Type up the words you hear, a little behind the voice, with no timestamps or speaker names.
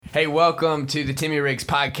Hey, welcome to the Timmy Riggs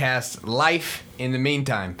podcast, Life in the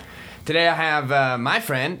Meantime. Today I have my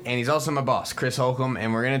friend, and he's also my boss, Chris Holcomb,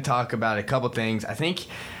 and we're going to talk about a couple things. I think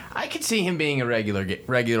I could see him being a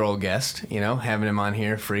regular old guest, having him on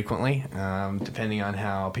here frequently, depending on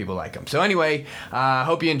how people like him. So anyway,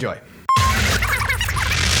 hope you enjoy.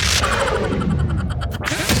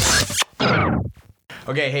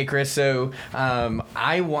 Okay, hey Chris, so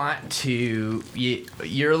I want to,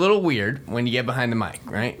 you're a little weird when you get behind the mic,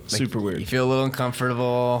 right? Like, super weird. You feel a little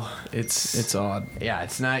uncomfortable. It's odd. Yeah,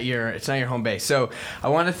 it's not your home base. So I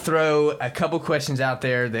want to throw a couple questions out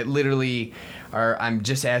there that literally I'm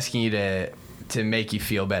just asking you to make you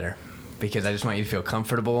feel better, because I just want you to feel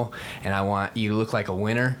comfortable, and I want you to look like a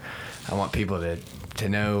winner. I want people to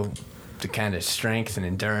know the kind of strength and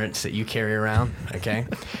endurance that you carry around, okay?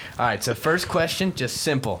 All right, so first question, just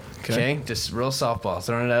simple, okay? Just real softball,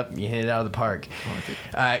 throwing it up, you hit it out of the park.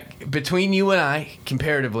 Between you and I,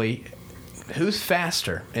 comparatively, who's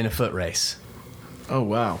faster in a foot race? Oh,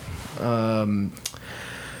 wow. That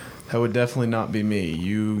would definitely not be me.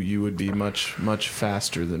 You would be much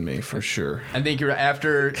faster than me, for sure. I think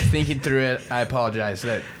after thinking through it, I apologize.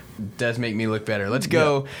 That does make me look better. Let's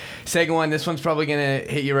go. Yeah. Second one. This one's probably going to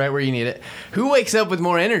hit you right where you need it. Who wakes up with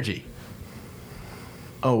more energy?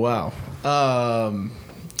 Oh, wow.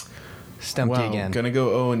 Stumped you again. Going to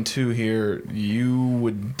go 0-2 here. You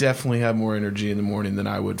would definitely have more energy in the morning than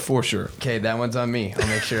I would, for sure. Okay, that one's on me. I'll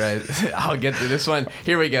make sure I'll get through this one.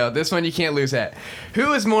 Here we go. This one you can't lose at.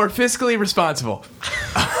 Who is more fiscally responsible?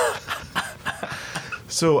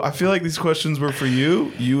 So I feel like these questions were for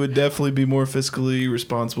you. You would definitely be more fiscally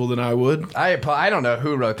responsible than I would. I don't know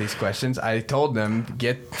who wrote these questions. I told them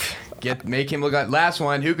make him look like last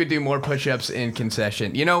one. Who could do more push-ups in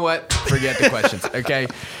concession? You know what? Forget the questions. Okay.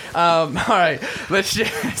 All right. Let's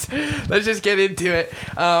just get into it.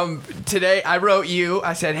 Today I wrote you.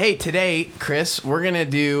 I said, hey, today, Chris, we're gonna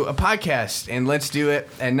do a podcast, and let's do it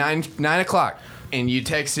at 9 o'clock. And you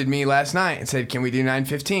texted me last night and said, can we do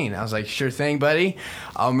 9:15? I was like, sure thing, buddy.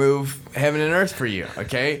 I'll move heaven and earth for you,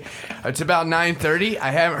 okay? It's about 9:30.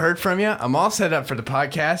 I haven't heard from you. I'm all set up for the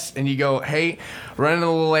podcast. And you go, hey, running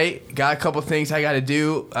a little late. Got a couple things I got to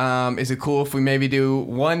do. Is it cool if we maybe do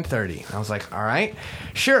 1:30? I was like, all right,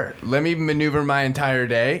 sure. Let me maneuver my entire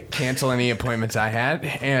day, cancel any appointments I had,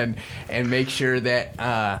 and make sure that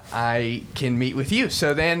I can meet with you.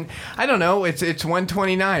 So then, I don't know, it's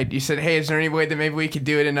 1:29. You said, hey, is there any way that maybe we could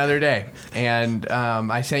do it another day? And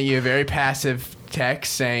I sent you a very passive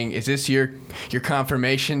text saying, is this your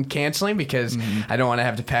confirmation canceling? Because I don't want to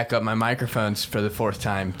have to pack up my microphones for the fourth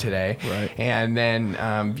time today. Right. And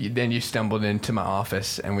then you stumbled into my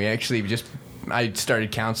office, and we actually I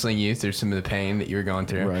started counseling you through some of the pain that you were going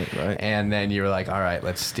through. Right. And then you were like, all right,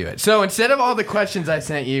 let's do it. So instead of all the questions I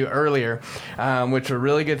sent you earlier, which were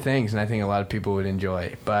really good things, and I think a lot of people would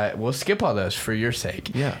enjoy, but we'll skip all those for your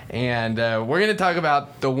sake. Yeah. And we're going to talk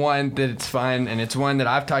about the one that it's fun, and it's one that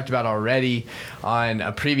I've talked about already on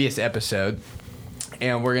a previous episode.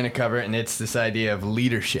 And we're going to cover it, and it's this idea of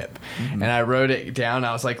leadership. And I wrote it down.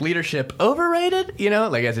 I was like, leadership overrated?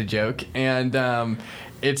 Like as a joke. And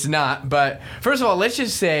it's not. But first of all, let's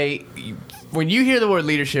just say, when you hear the word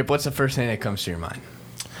leadership, what's the first thing that comes to your mind?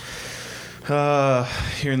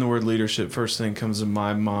 Hearing the word leadership, first thing comes to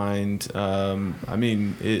my mind,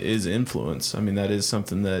 it is influence. That is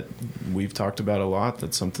something that we've talked about a lot.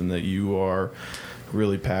 That's something that you are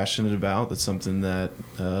really passionate about. That's something that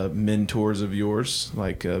mentors of yours,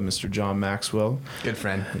 like Mr. John Maxwell. Good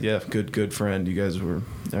friend. Yeah, good friend. You guys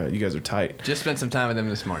are tight. Just spent some time with him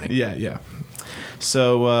this morning. Yeah.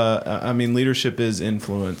 So, leadership is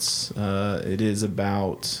influence. It is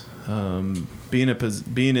about being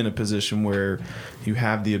in a position where you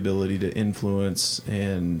have the ability to influence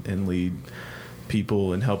and lead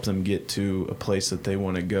people and help them get to a place that they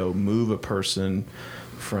want to go, move a person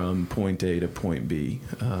from point A to point B.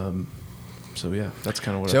 So yeah, that's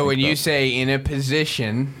kind of what I think. So when you say in a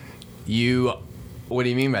position, what do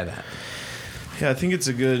you mean by that? Yeah, I think it's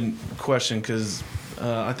a good question, because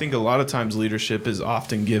I think a lot of times leadership is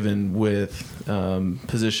often given with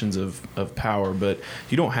positions of power, but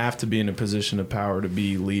you don't have to be in a position of power to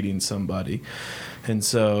be leading somebody. And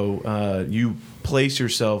so you place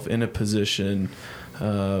yourself in a position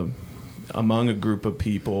among a group of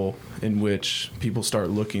people in which people start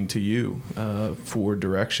looking to you for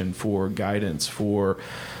direction, for guidance, for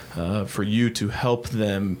you to help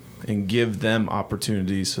them and give them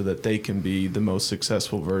opportunities so that they can be the most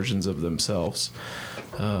successful versions of themselves.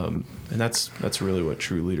 And that's really what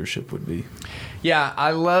true leadership would be. Yeah,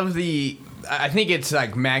 I love the I think it's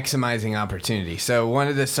like maximizing opportunity. So one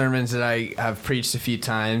of the sermons that I have preached a few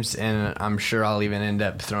times, and I'm sure I'll even end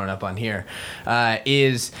up throwing up on here,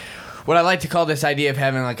 is what I like to call this idea of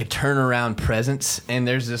having like a turnaround presence. And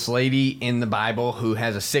there's this lady in the Bible who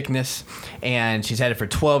has a sickness, and she's had it for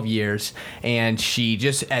 12 years. And she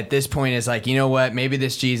just at this point is like, you know what, maybe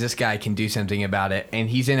this Jesus guy can do something about it. And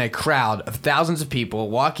he's in a crowd of thousands of people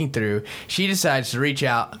walking through. She decides to reach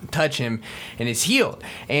out, touch him, and is healed.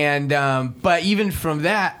 And but even from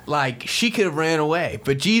that, like, she could have ran away.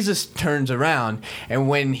 But Jesus turns around, and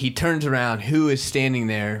when he turns around, who is standing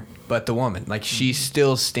there but the woman? Like, she's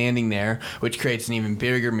still standing there, which creates an even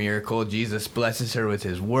bigger miracle. Jesus blesses her with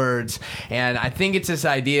his words. And I think it's this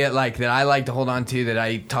idea, like, that I like to hold on to, that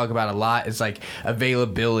I talk about a lot, is like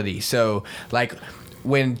availability. So like,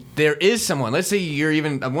 when there is someone, let's say you're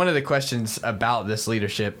even, one of the questions about this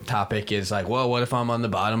leadership topic is like, well, what if I'm on the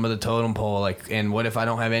bottom of the totem pole? Like, and what if I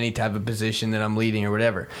don't have any type of position that I'm leading or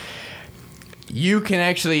whatever? You can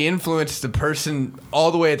actually influence the person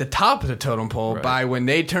all the way at the top of the totem pole by when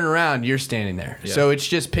they turn around, you're standing there. Yeah. So it's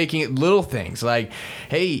just picking little things like,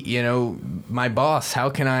 hey, you know, my boss, how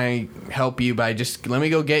can I help you by just let me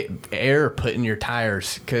go get air put in your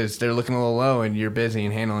tires because they're looking a little low and you're busy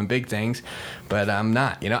and handling big things, but I'm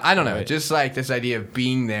not. You know, I don't know. Right. Just like this idea of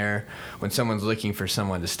being there when someone's looking for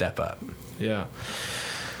someone to step up. Yeah.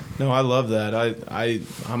 No, I love that.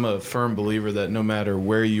 I'm a firm believer that no matter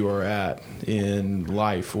where you are at in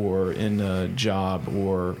life or in a job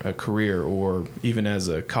or a career or even as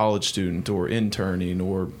a college student or interning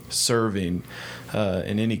or serving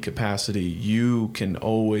in any capacity, you can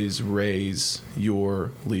always raise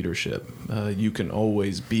your leadership. You can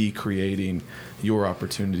always be creating your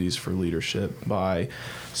opportunities for leadership by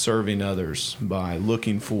serving others, by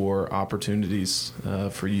looking for opportunities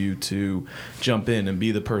for you to jump in and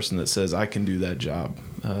be the person that says, I can do that job,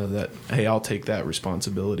 hey, I'll take that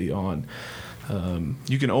responsibility on.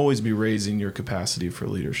 You can always be raising your capacity for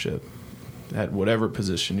leadership at whatever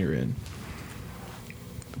position you're in.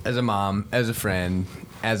 As a mom, as a friend,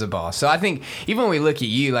 as a boss. So I think even when we look at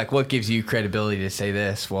you, like, what gives you credibility to say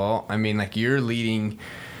this? Well, I mean, like, you're leading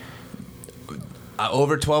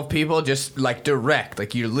over 12 people, just like direct,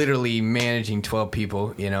 like you're literally managing 12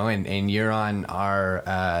 people, you know, and you're on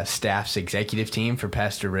our staff's executive team for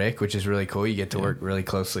Pastor Rick, which is really cool. You get to work really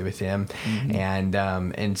closely with him.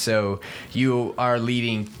 Mm-hmm. And so you are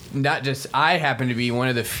leading, not just, I happen to be one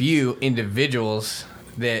of the few individuals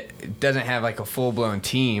that doesn't have like a full-blown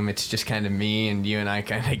team. It's just kind of me and you and I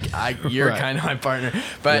kind of, you're kind of my partner.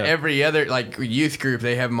 But every other like youth group,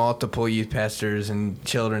 they have multiple youth pastors, and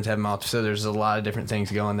children's have multiple. So there's a lot of different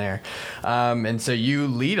things going there. And so you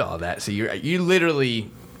lead all that. So you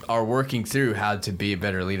literally are working through how to be a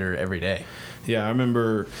better leader every day. Yeah, I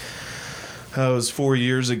remember it was 4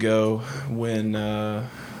 years ago when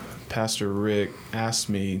Pastor Rick asked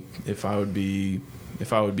me if I would be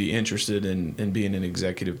interested in being an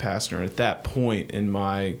executive pastor. And at that point in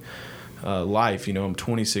my life, you know, I'm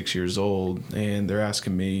 26 years old, and they're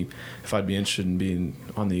asking me if I'd be interested in being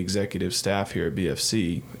on the executive staff here at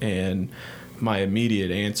BFC. And my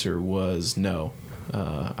immediate answer was no.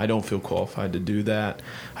 I don't feel qualified to do that.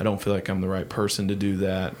 I don't feel like I'm the right person to do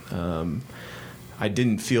that. I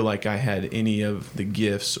didn't feel like I had any of the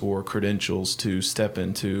gifts or credentials to step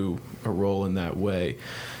into a role in that way.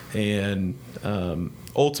 And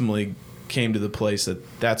ultimately came to the place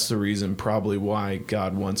that that's the reason probably why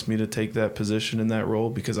God wants me to take that position in that role,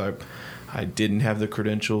 because I didn't have the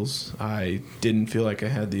credentials. I didn't feel like I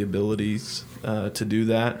had the abilities to do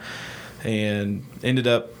that, and ended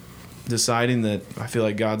up deciding that I feel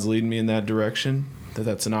like God's leading me in that direction,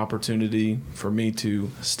 that's an opportunity for me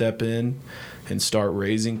to step in and start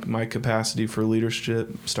raising my capacity for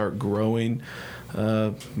leadership, start growing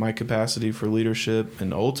my capacity for leadership,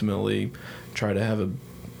 and ultimately try to have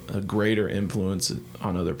a greater influence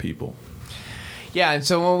on other people. Yeah, and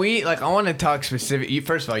so when we, like, I want to talk specific.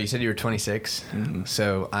 First of all, you said you were 26,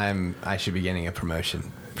 so I should be getting a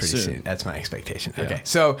promotion pretty soon. That's my expectation. Yeah. Okay,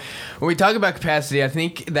 so when we talk about capacity, I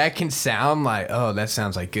think that can sound like, oh, that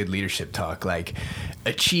sounds like good leadership talk, like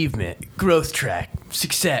achievement, growth track,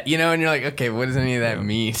 success, you know, and you're like, okay, what does any of that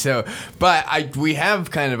mean? So, but we have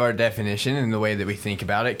kind of our definition in the way that we think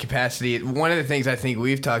about it. Capacity, one of the things I think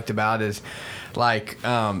we've talked about is like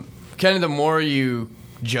kind of the more you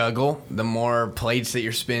juggle, the more plates that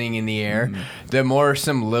you're spinning in the air, the more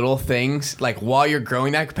some little things, like while you're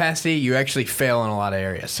growing that capacity, you actually fail in a lot of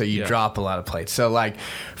areas. So you drop a lot of plates. So like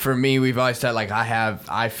for me, we've always said like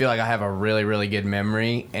I feel like I have a really, really good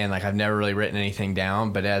memory, and like I've never really written anything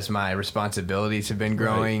down, but as my responsibilities have been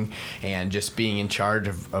growing and just being in charge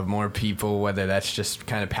of more people, whether that's just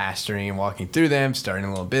kind of pastoring and walking through them, starting a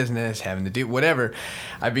little business, having to do whatever,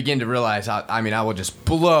 I begin to realize, I will just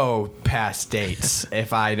blow past dates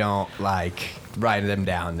if I don't like write them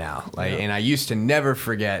down now. And I used to never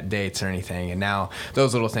forget dates or anything, and now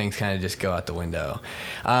those little things kind of just go out the window.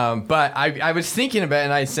 But I was thinking about it,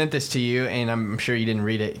 and I sent this to you, and I'm sure you didn't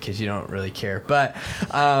read it because you don't really care. But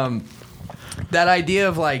that idea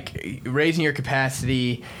of like raising your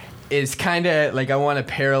capacity is kind of like, I want to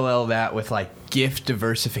parallel that with like gift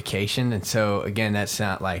diversification. And so again, that's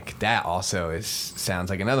not like, that also sounds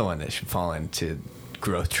like another one that should fall into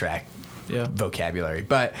growth track vocabulary.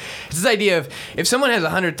 But it's this idea of, if someone has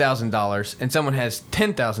 $100,000 and someone has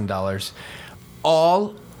 $10,000,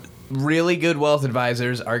 all really good wealth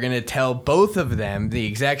advisors are going to tell both of them the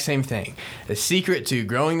exact same thing. The secret to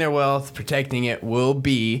growing their wealth, protecting it, will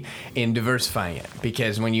be in diversifying it.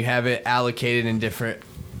 Because when you have it allocated in different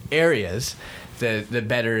areas, the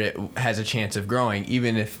better it has a chance of growing,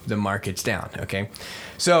 even if the market's down, okay?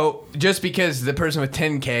 So just because the person with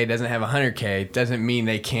 10K doesn't have 100K doesn't mean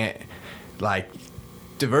they can't, like,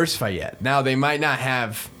 diversify yet. Now, they might not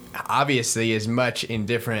have, obviously, as much in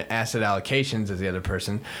different asset allocations as the other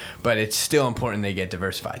person, but it's still important they get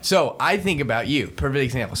diversified. So I think about you, perfect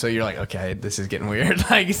example. So you're like, okay, this is getting weird.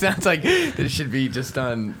 Like, it sounds like this should be just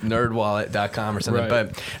on nerdwallet.com or something,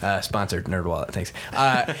 but sponsored NerdWallet, thanks.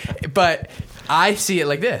 But I see it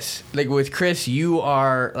like this. Like with Chris, you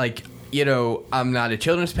are like, I'm not a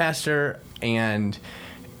children's pastor, and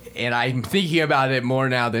I'm thinking about it more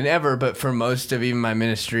now than ever, but for most of even my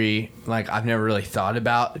ministry, like, I've never really thought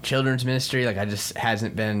about children's ministry. Like, I just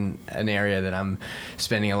hasn't been an area that I'm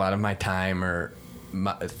spending a lot of my time or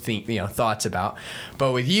thoughts about.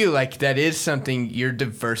 But with you, like, that is something, you're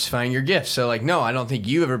diversifying your gifts. So like, no, I don't think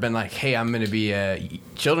you've ever been like, hey, I'm going to be a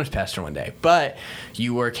children's pastor one day. But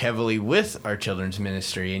you work heavily with our children's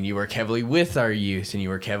ministry, and you work heavily with our youth, and you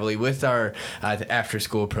work heavily with our after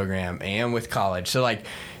school program and with college. So like,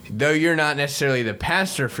 though you're not necessarily the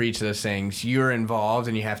pastor for each of those things, you're involved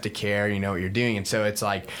and you have to care, you know what you're doing. And so it's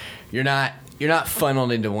like, you're not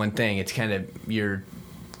funneled into one thing. It's kind of, you're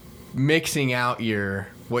mixing out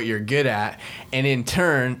what you're good at, and in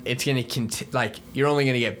turn, it's going to you're only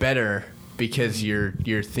going to get better because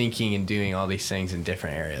you're thinking and doing all these things in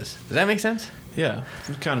different areas. Does that make sense? Yeah,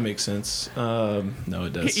 it kind of makes sense. No,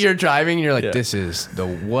 it does. You're driving, and you're like, this is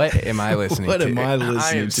what am I listening what to? What am I listening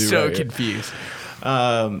to? I am so confused.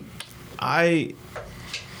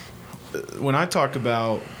 When I talk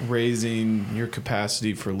about raising your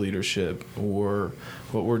capacity for leadership, or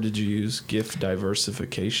what word did you use? Gift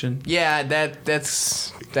diversification? Yeah,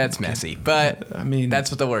 that's messy, but I mean,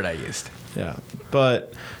 that's what the word I used. Yeah.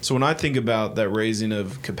 But so when I think about that raising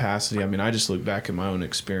of capacity, I mean, I just look back at my own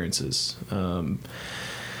experiences. When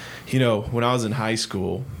I was in high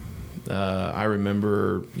school, I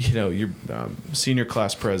remember, you're senior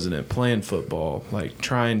class president, playing football, like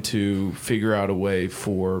trying to figure out a way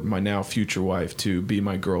for my now future wife to be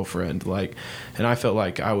my girlfriend. And I felt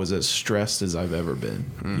like I was as stressed as I've ever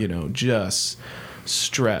been, just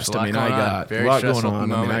stressed. I mean, I got a lot going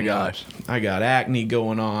on. I mean, I got acne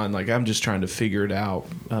going on. Like, I'm just trying to figure it out,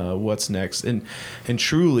 what's next, and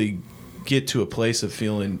truly get to a place of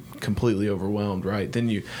feeling completely overwhelmed, right? Then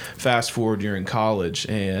you fast forward, you're in college,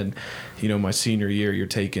 and my senior year, you're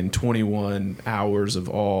taking 21 hours of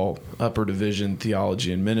all upper division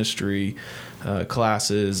theology and ministry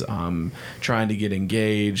classes. I'm trying to get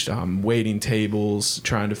engaged. I'm waiting tables,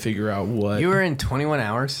 trying to figure out what. You were in 21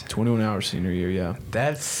 hours? 21 hours senior year, yeah.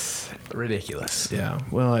 That's ridiculous. Yeah.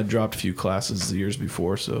 Well, I dropped a few classes the years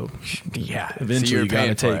before, so yeah, eventually you got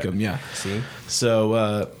to take them. Yeah. See?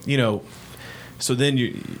 So, so then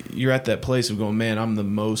you're at that place of going, man, I'm the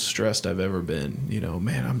most stressed I've ever been.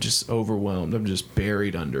 Man, I'm just overwhelmed. I'm just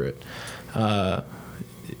buried under it. And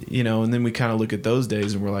then we kind of look at those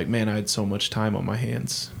days and we're like, man, I had so much time on my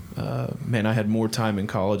hands. Man, I had more time in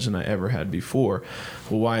college than I ever had before.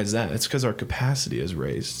 Well, why is that? It's because our capacity is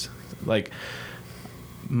raised. Like,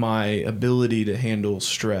 my ability to handle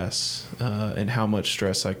stress and how much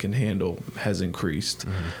stress I can handle has increased.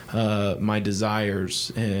 Mm-hmm. My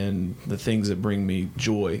desires and the things that bring me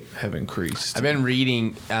joy have increased. I've been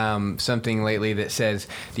reading something lately that says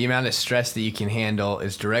the amount of stress that you can handle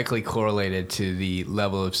is directly correlated to the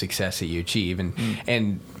level of success that you achieve.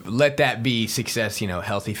 And let that be success,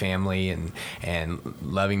 healthy family and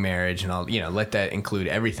loving marriage and all, let that include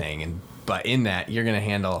everything. But in that, you're going to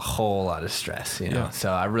handle a whole lot of stress, Yeah.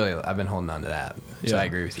 So I've been holding on to that. So Yeah. I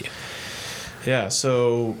agree with you. Yeah.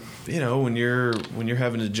 So, when you're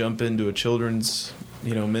having to jump into a children's,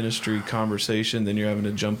 ministry conversation, then you're having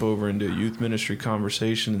to jump over into a youth ministry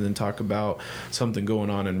conversation and then talk about something going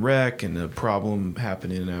on in rec and a problem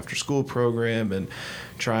happening in an after school program and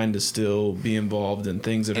trying to still be involved in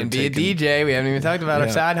things that And are be a DJ. We haven't even talked about our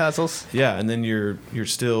Yeah. side hustles. Yeah, and then you're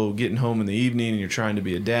still getting home in the evening and you're trying to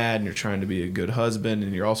be a dad and you're trying to be a good husband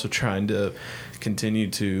and you're also trying to continue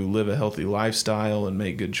to live a healthy lifestyle and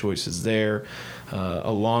make good choices there,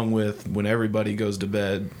 along with when everybody goes to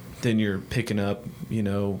bed, then you're picking up,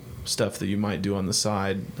 stuff that you might do on the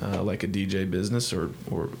side, like a DJ business or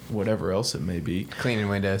whatever else it may be. Cleaning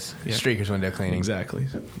windows. Yeah. Streakers window cleaning. Exactly.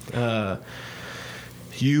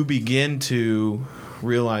 You begin to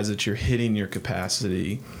realize that you're hitting your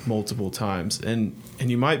capacity multiple times. And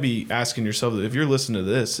you might be asking yourself, if you're listening to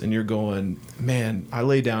this and you're going, man, I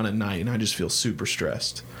lay down at night and I just feel super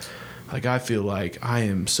stressed. Like I feel like I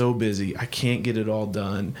am so busy. I can't get it all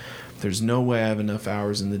done. There's no way I have enough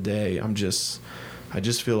hours in the day. I just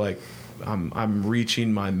feel like I'm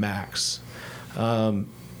reaching my max. I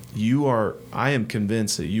am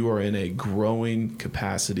convinced that you are in a growing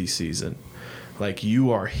capacity season. Like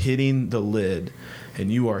you are hitting the lid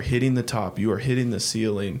and you are hitting the top, you are hitting the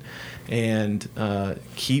ceiling, and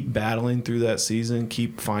keep battling through that season,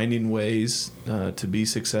 keep finding ways to be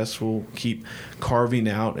successful, keep carving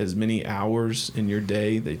out as many hours in your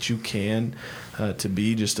day that you can to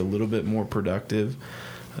be just a little bit more productive.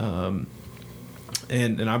 And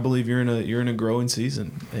I believe you're in a growing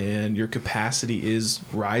season and your capacity is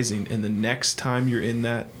rising, and the next time you're in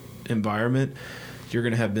that environment, you're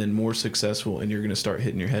going to have been more successful and you're going to start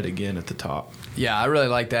hitting your head again at the top. Yeah, I really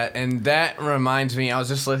like that. And that reminds me, I was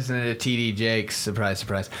just listening to TD Jakes, surprise,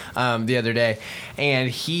 the other day. And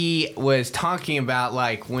he was talking about,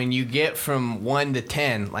 like, when you get from 1 to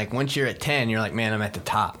 10, like, once you're at 10, you're like, man, I'm at the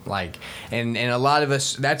top. Like, and a lot of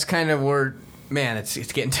us, that's kind of where, man,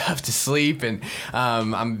 it's getting tough to sleep. And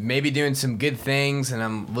I'm maybe doing some good things and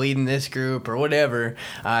I'm leading this group or whatever.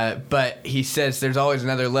 But he says there's always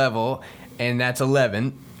another level, and that's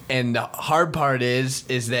 11. And the hard part is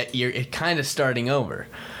that you're kind of starting over.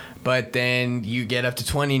 But then you get up to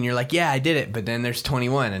 20 and you're like, yeah, I did it. But then there's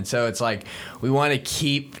 21. And so it's like we want to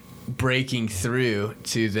keep breaking through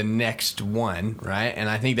to the next one, right? And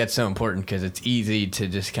I think that's so important because it's easy to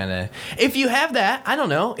just kind of, if you have that, I don't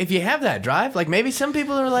know, if you have that drive, like maybe some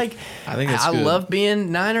people are like, I think it's I good. love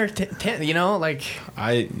being 9 or 10, like.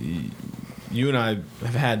 You and I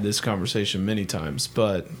have had this conversation many times,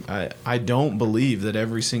 but I don't believe that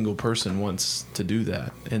every single person wants to do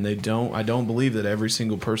that, and I don't believe that every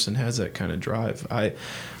single person has that kind of drive.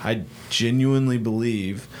 I genuinely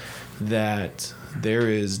believe that there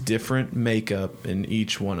is different makeup in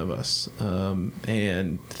each one of us,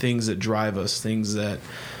 and things that drive us, things that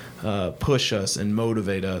push us and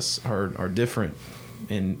motivate us are different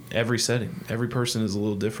in every setting. Every person is a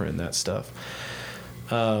little different in that stuff.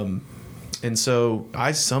 And so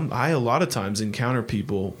I a lot of times encounter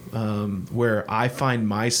people where I find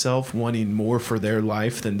myself wanting more for their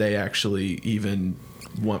life than they actually even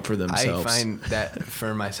want for themselves. I find that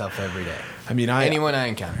for myself every day. I mean, anyone I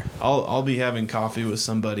encounter. I'll be having coffee with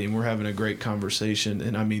somebody and we're having a great conversation,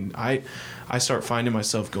 and I mean, I start finding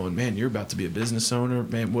myself going, man, you're about to be a business owner,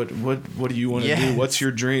 man. What do you want to do? What's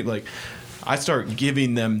your dream? Like, I start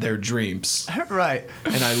giving them their dreams, right?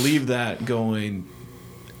 And I leave that going,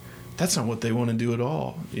 that's not what they want to do at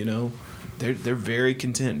all. They're very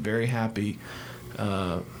content, very happy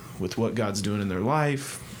with what God's doing in their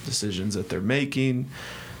life, decisions that they're making,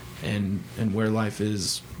 and where life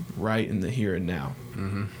is right in the here and now.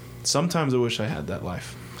 Mm-hmm. Sometimes I wish I had that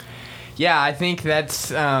life. Yeah, I think that's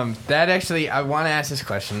that actually. I want to ask this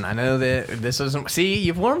question. I know that this wasn't. See,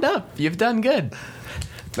 you've warmed up. You've done good.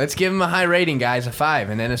 Let's give them a high rating, guys, a 5,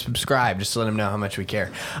 and then a subscribe, just to let them know how much we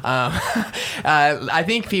care. I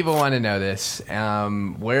think people want to know this.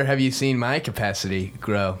 Where have you seen my capacity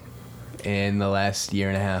grow in the last year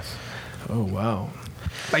and a half? Oh, wow.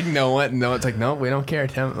 Like, no, it's like, no, we don't care.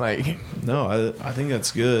 No, I think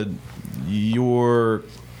that's good. Your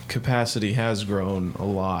capacity has grown a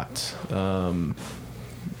lot. And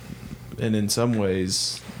in some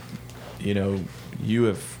ways, you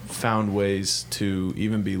have found ways to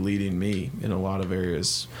even be leading me in a lot of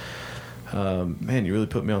areas. Man, you really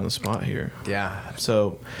put me on the spot here. Yeah.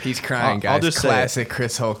 So he's crying, guys. I'll just Classic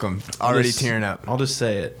Chris Holcomb. Already tearing up. I'll just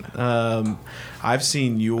say it. I've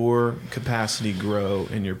seen your capacity grow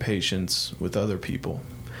in your patience with other people.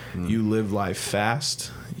 You live life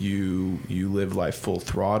fast. You live life full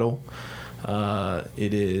throttle.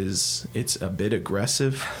 It's a bit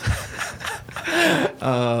aggressive.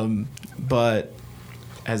 But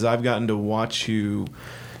as I've gotten to watch you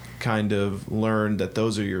kind of learn that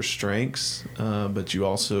those are your strengths, but you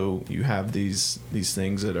have these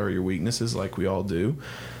things that are your weaknesses, like we all do.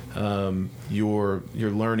 You're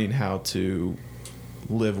learning how to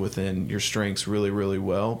live within your strengths really, really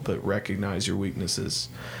well, but recognize your weaknesses.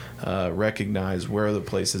 Recognize where are the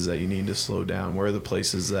places that you need to slow down, where are the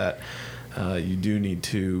places that you do need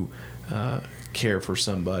to care for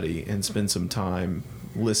somebody and spend some time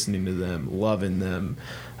listening to them, loving them,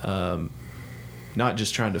 not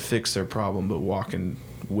just trying to fix their problem, but walking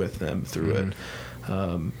with them through it.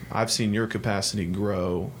 I've seen your capacity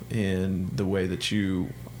grow in the way that you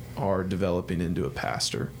are developing into a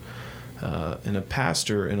pastor. And a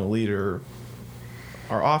pastor and a leader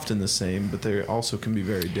are often the same, but they also can be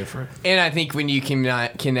very different. And I think when you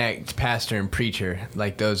connect pastor and preacher,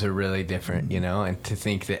 like those are really different, you know, and to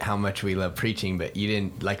think that how much we love preaching, but you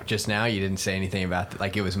didn't, like just now, you didn't say anything about,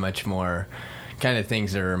 like it was much more kind of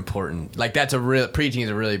things that are important. Like preaching is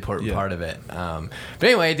a really important part of it. But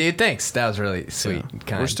anyway, dude, thanks. That was really sweet.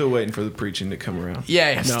 Yeah. We're still waiting for the preaching to come around.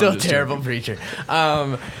 Yeah, still terrible preacher.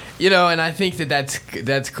 You know, and I think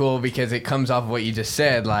that's cool because it comes off of what you just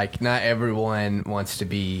said. Like, not everyone wants to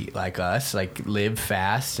be like us, like live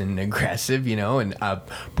fast and aggressive, you know. And a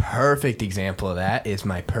perfect example of that is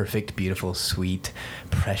my perfect, beautiful, sweet,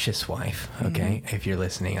 precious wife. Okay, if you're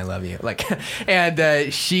listening, I love you. Like,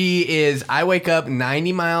 and she is. I wake up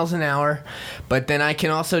 90 miles an hour, but then I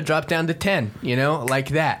can also drop down to 10. You know, like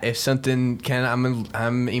that. If something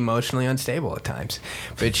I'm emotionally unstable at times,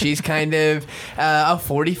 but she's kind of a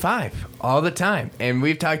 45 all the time. And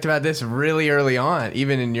we've talked about this really early on,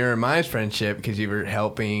 even in your and my friendship, because you were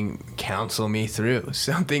helping counsel me through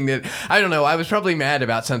something that, I don't know, I was probably mad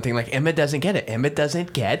about something like, Emma doesn't get it. Emma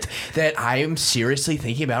doesn't get that I am seriously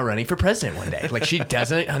thinking about running for president one day. Like, she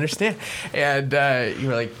doesn't understand. And you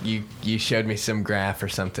were like, you showed me some graph or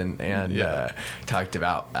something and talked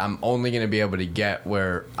about, I'm only going to be able to get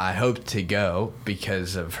where I hope to go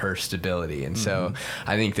because of her stability. And so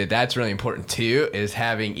I think that that's really important too, is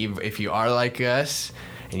having, if you are like us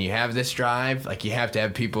and you have this drive, like you have to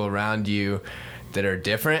have people around you that are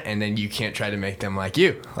different, and then you can't try to make them like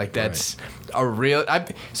you. Like that's a real.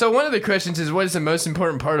 So one of the questions is, what is the most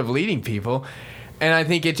important part of leading people? And I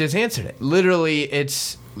think it just answered it. Literally,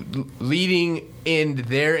 it's leading in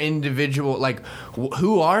their individual, like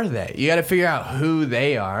who are they? You got to figure out who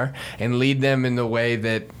they are and lead them in the way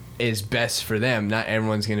that is best for them. Not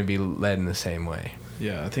everyone's going to be led in the same way.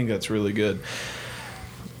 Yeah, I think that's really good.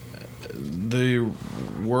 The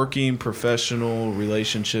working professional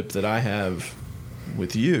relationship that I have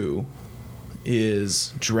with you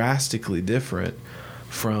is drastically different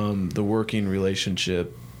from the working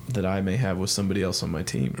relationship that I may have with somebody else on my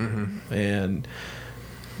team. And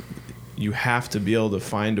you have to be able to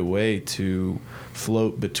find a way to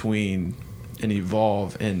float between and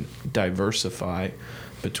evolve and diversify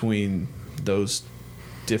between those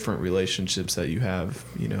different relationships that you have,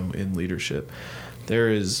 you know, in leadership. There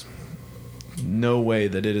is no way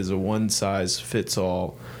that it is a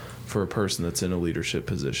one-size-fits-all for a person that's in a leadership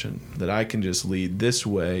position, that I can just lead this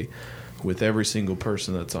way with every single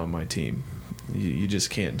person that's on my team. You just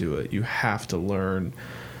can't do it. You have to learn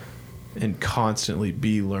and constantly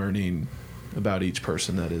be learning about each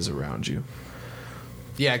person that is around you.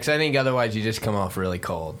 Yeah, because I think otherwise you just come off really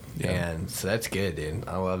cold. And so that's good, dude.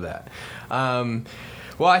 I love that.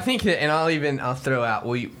 Well, I think that, and I'll throw out,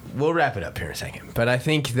 we'll wrap it up here in a second, but I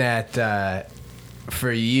think that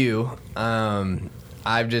for you,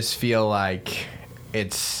 I just feel like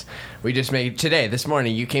we just made today, this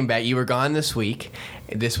morning, you came back, you were gone this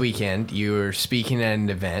weekend, you were speaking at an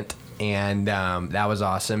event, and that was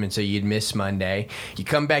awesome, and so you'd miss Monday. You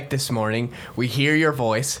come back this morning, we hear your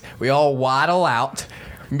voice, we all waddle out,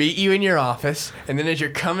 meet you in your office, and then as you're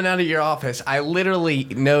coming out of your office, I literally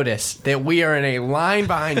notice that we are in a line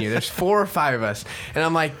behind you. There's 4 or 5 of us, and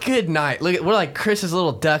I'm like, "Good night." Look, we're like Chris's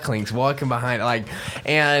little ducklings walking behind, like,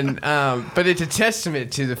 and but it's a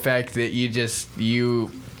testament to the fact that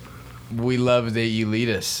we love that you lead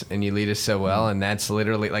us, and you lead us so well, and that's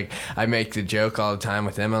literally, like, I make the joke all the time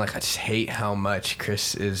with them. I'm like, I just hate how much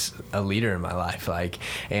Chris is a leader in my life, like,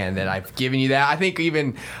 and that I've given you that. I think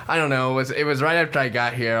even, I don't know, it was right after I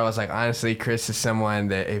got here, I was like, honestly, Chris is someone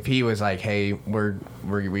that if he was like, hey,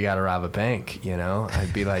 we got to rob a bank, you know,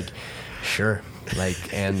 I'd be like, Sure.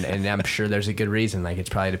 Like, and I'm sure there's a good reason. Like, it's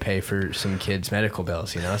probably to pay for some kids' medical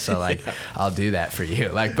bills, you know? So, like, I'll do that for you.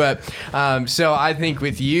 Like, but, so I think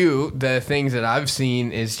with you, the things that I've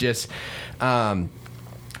seen is just,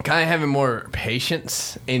 kind of having more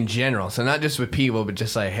patience in general. So not just with people, but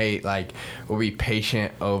just like, hey, like, we'll be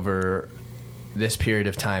patient over this period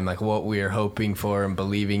of time, like what we are hoping for and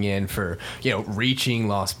believing in for, you know, reaching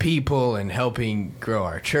lost people and helping grow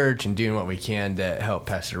our church and doing what we can to help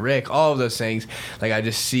Pastor Rick, all of those things. Like, I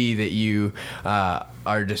just see that you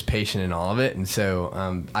are just patient in all of it. And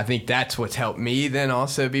so I think that's what's helped me then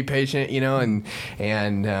also be patient, you know, and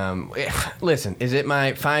listen, is it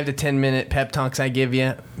my 5 to 10 minute pep talks I give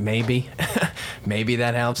you? Maybe. Maybe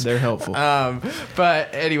that helps. They're helpful.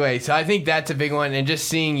 But anyway, so I think that's a big one. And just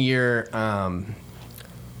seeing your,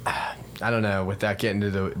 I don't know, without getting to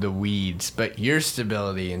the weeds, but your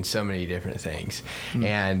stability in so many different things,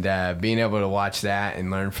 and being able to watch that and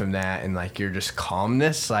learn from that, and like your just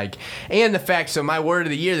calmness, like, and the fact. So my word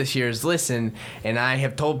of the year this year is listen, and I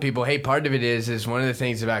have told people, hey, part of it is one of the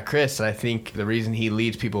things about Chris. I think the reason he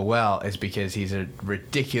leads people well is because he's a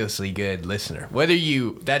ridiculously good listener. Whether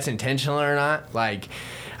that's intentional or not, like,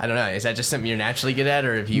 I don't know, is that just something you're naturally good at,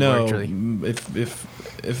 or have you worked really?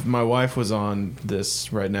 If my wife was on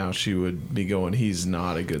this right now, she would be going, he's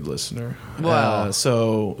not a good listener. Wow.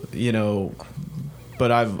 So, you know,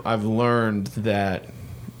 but I've learned that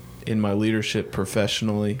in my leadership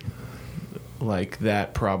professionally, like,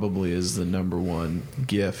 that probably is the number one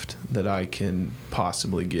gift that I can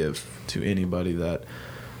possibly give to anybody that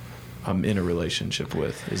I'm in a relationship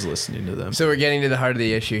with, is listening to them. So we're getting to the heart of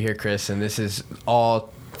the issue here, Chris, and this is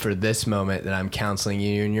all for this moment that I'm counseling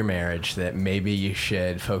you in your marriage, that maybe you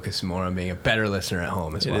should focus more on being a better listener at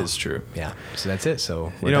home as well. It is true. Yeah. So that's it.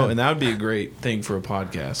 So you know, and that would be a great thing for a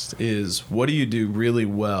podcast, is what do you do really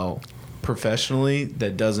well professionally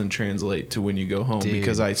that doesn't translate to when you go home? Dude.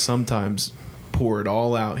 Because I sometimes pour it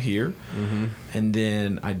all out here, and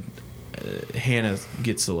then Hannah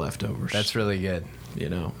gets the leftovers. That's really good. You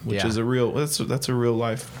know, which is a real that's a real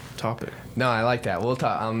life topic. No, I like that. We'll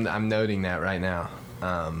talk. I'm noting that right now.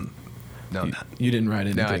 No, you didn't write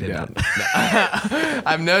anything I did down. Not.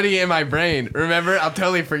 I'm noting it in my brain. Remember, I'll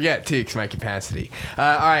totally forget too, because my capacity. All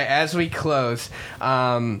right, as we close,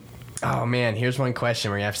 oh man, here's one question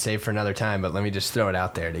we're gonna have to save for another time, but let me just throw it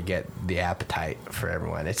out there to get the appetite for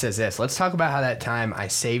everyone. It says this: let's talk about how that time I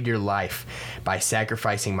saved your life by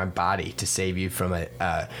sacrificing my body to save you from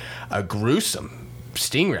a gruesome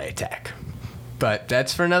stingray attack. But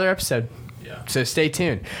that's for another episode. Yeah. So stay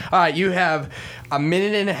tuned. All right, you have a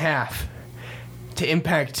minute and a half to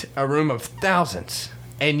impact a room of thousands,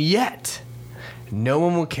 and yet no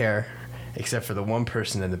one will care except for the one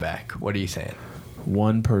person in the back. What are you saying?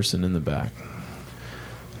 One person in the back.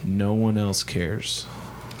 No one else cares.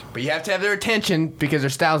 But you have to have their attention because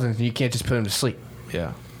there's thousands, and you can't just put them to sleep.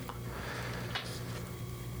 Yeah.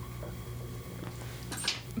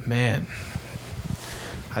 Man,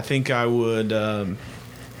 I think I would...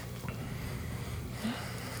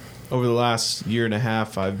 over the last year and a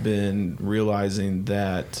half, I've been realizing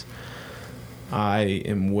that I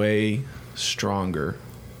am way stronger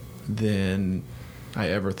than I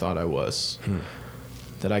ever thought I was.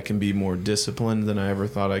 That I can be more disciplined than I ever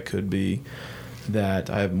thought I could be. That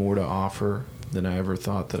I have more to offer than I ever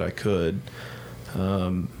thought that I could.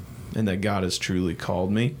 And that God has truly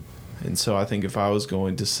called me. And so I think if I was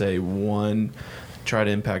going to say try to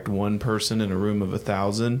impact one person in a room of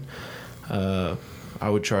 1,000, I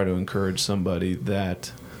would try to encourage somebody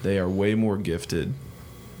that they are way more gifted,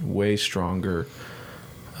 way stronger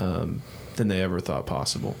than they ever thought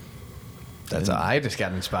possible. I just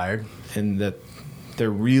got inspired. And that there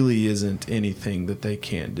really isn't anything that they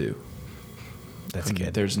can't do. That's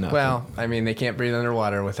good. There's nothing. Well, I mean, they can't breathe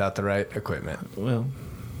underwater without the right equipment. Well,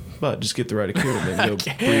 but just get the right equipment and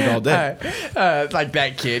go breathe all day. Like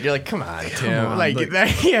that kid. You're like, come on, Tim. on, like,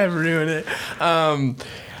 that, yeah, ruin it.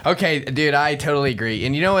 Okay, dude, I totally agree.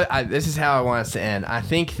 And you know what? This is how I want us to end. I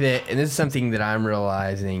think that, and this is something that I'm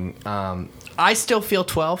realizing, I still feel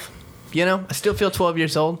 12. You know, I still feel 12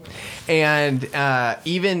 years old. And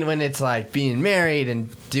even when it's like being married and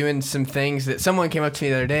doing some things that someone came up to me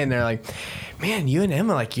the other day and they're like, man, you and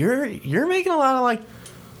Emma, like, you're making a lot of, like,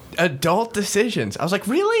 adult decisions. I was like,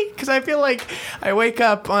 really? Because I feel like I wake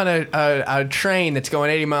up on a train that's going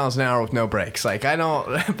 80 miles an hour with no brakes. Like, I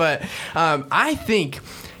don't, but I think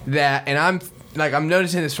that, and I'm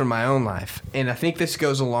noticing this from my own life, and I think this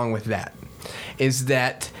goes along with that, is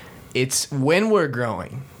that it's when we're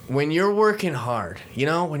growing, when you're working hard, you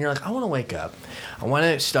know, when you're like, I want to wake up, I want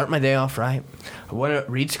to start my day off right, I want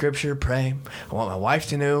to read scripture, pray, I want my wife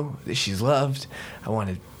to know that she's loved, I want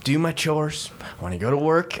to do my chores. I want to go to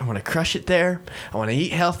work. I want to crush it there. I want to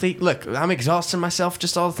eat healthy. Look, I'm exhausting myself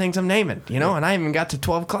just all the things I'm naming, and I haven't even got to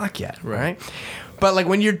 12 o'clock yet, right? But like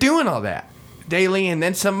when you're doing all that daily, and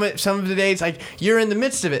then some of the days, like you're in the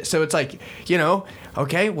midst of it. So it's like,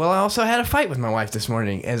 okay, well, I also had a fight with my wife this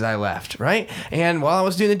morning as I left, right? And while I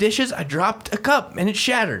was doing the dishes, I dropped a cup and it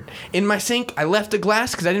shattered. In my sink, I left a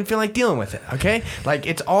glass because I didn't feel like dealing with it, okay? Like,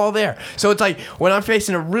 it's all there. So it's like, when I'm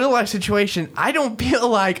facing a real life situation, I don't feel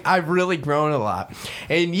like I've really grown a lot.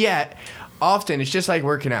 And yet, often, it's just like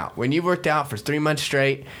working out. When you've worked out for 3 months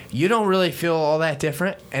straight, you don't really feel all that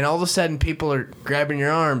different. And all of a sudden, people are grabbing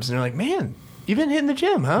your arms and they're like, man, you've been hitting the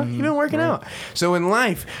gym, huh? You've been working out. So in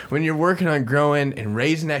life, when you're working on growing and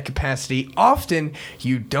raising that capacity, often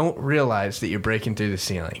you don't realize that you're breaking through the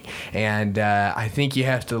ceiling. And I think you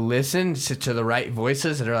have to listen to the right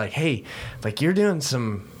voices that are like, hey, like you're doing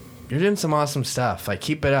some awesome stuff. Like,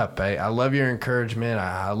 keep it up. I love your encouragement.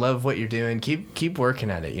 I love what you're doing. Keep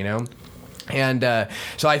working at it, And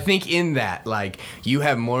so I think in that, like, you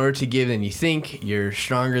have more to give than you think. You're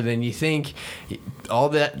stronger than you think. All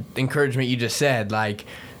that encouragement you just said, like,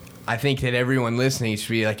 I think that everyone listening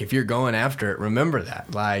should be like, if you're going after it, remember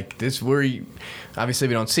that. Like, obviously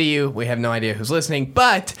we don't see you. We have no idea who's listening.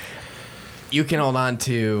 But you can hold on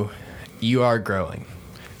to, you are growing.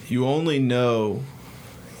 You only know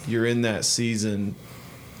you're in that season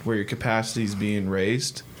where your capacity is being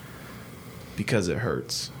raised because it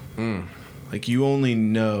hurts. Like, you only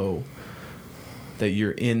know that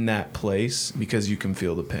you're in that place because you can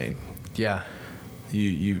feel the pain. Yeah.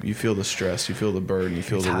 You feel the stress, you feel the burden, you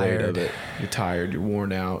feel the weight of it. You're tired, you're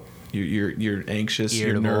worn out, you're anxious,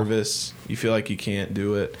 Irritable. You're nervous, you feel like you can't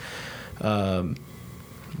do it.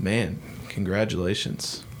 Man,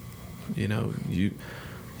 congratulations. You're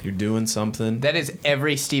doing something. That is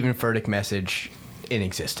every Stephen Furtick message in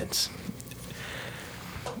existence.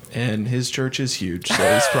 And his church is huge,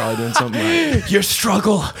 so he's probably doing something right. Your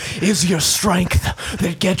struggle is your strength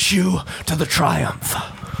that gets you to the triumph.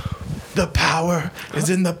 The power is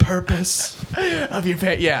in the purpose of your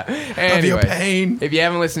pain. Yeah. Anyway, of your pain. If you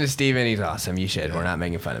haven't listened to Steven, he's awesome. You should. We're not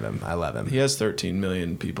making fun of him. I love him. He has 13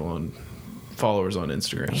 million followers on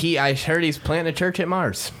Instagram. I heard he's planting a church at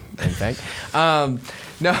Mars, in fact.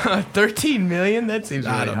 No, 13 million? That seems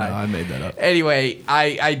really high. I don't know. I made that up. Anyway,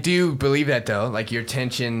 I do believe that, though. Like, your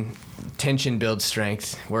tension builds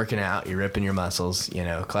strength. Working out, you're ripping your muscles.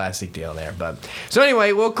 Classic deal there. But so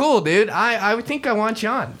anyway, well, cool, dude. I think I want you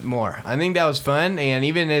on more. I think that was fun. And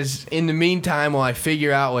even as in the meantime, while I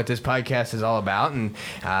figure out what this podcast is all about and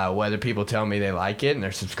whether people tell me they like it and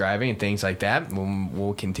they're subscribing and things like that,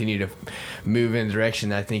 we'll continue to move in a direction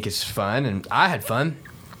that I think is fun. And I had fun.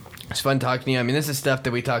 It's fun talking to you. I mean, this is stuff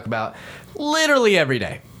that we talk about literally every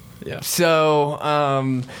day. Yeah. So,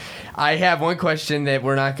 I have one question that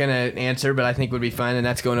we're not going to answer, but I think would be fun, and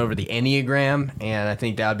that's going over the Enneagram, and I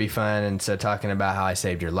think that would be fun, and so talking about how I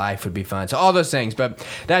saved your life would be fun. So all those things, but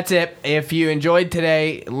that's it. If you enjoyed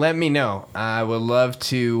today, let me know. I would love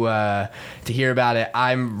to hear about it.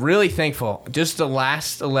 I'm really thankful. Just the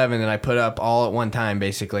last 11 that I put up all at one time,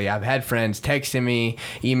 basically. I've had friends texting me,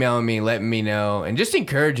 emailing me, letting me know, and just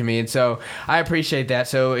encouraging me, and so I appreciate that.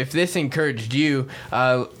 So if this encouraged you,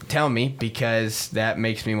 tell me, because that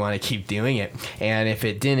makes me want to keep doing it. And if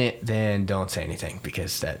it didn't, then don't say anything,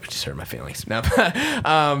 because that would just hurt my feelings. No.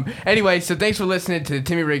 Anyway, so thanks for listening to the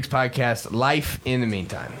Timmy Riggs podcast, Life in the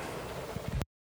Meantime.